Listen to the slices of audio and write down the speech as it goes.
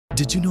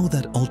Did you know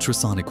that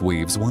ultrasonic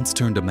waves once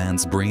turned a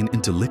man's brain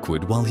into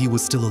liquid while he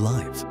was still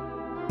alive?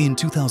 In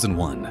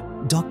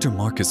 2001, Dr.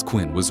 Marcus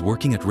Quinn was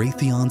working at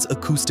Raytheon's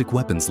Acoustic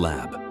Weapons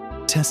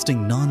Lab,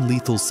 testing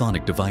non-lethal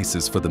sonic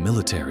devices for the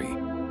military.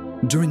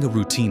 During a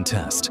routine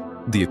test,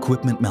 the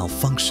equipment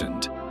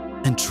malfunctioned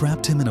and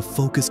trapped him in a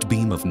focused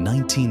beam of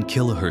 19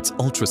 kilohertz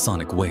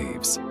ultrasonic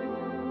waves.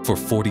 For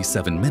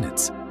 47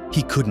 minutes,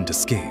 he couldn't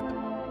escape.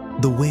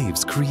 The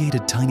waves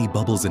created tiny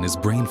bubbles in his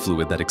brain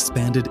fluid that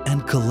expanded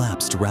and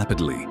collapsed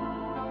rapidly,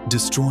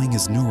 destroying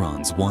his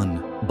neurons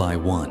one by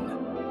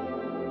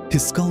one.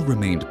 His skull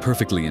remained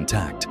perfectly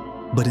intact,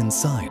 but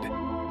inside,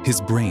 his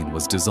brain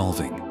was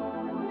dissolving.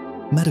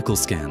 Medical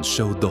scans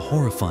showed the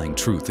horrifying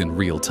truth in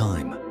real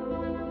time.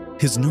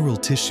 His neural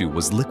tissue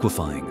was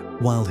liquefying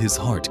while his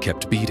heart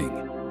kept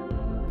beating.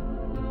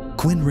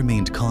 Quinn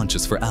remained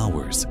conscious for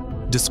hours,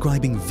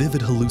 describing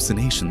vivid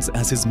hallucinations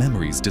as his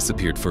memories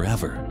disappeared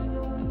forever.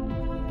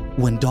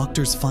 When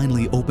doctors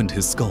finally opened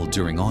his skull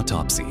during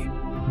autopsy,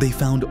 they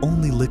found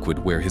only liquid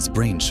where his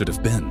brain should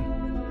have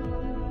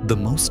been. The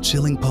most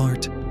chilling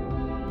part?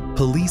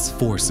 Police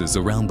forces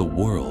around the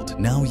world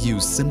now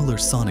use similar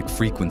sonic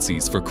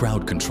frequencies for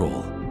crowd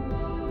control.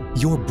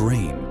 Your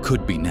brain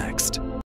could be next.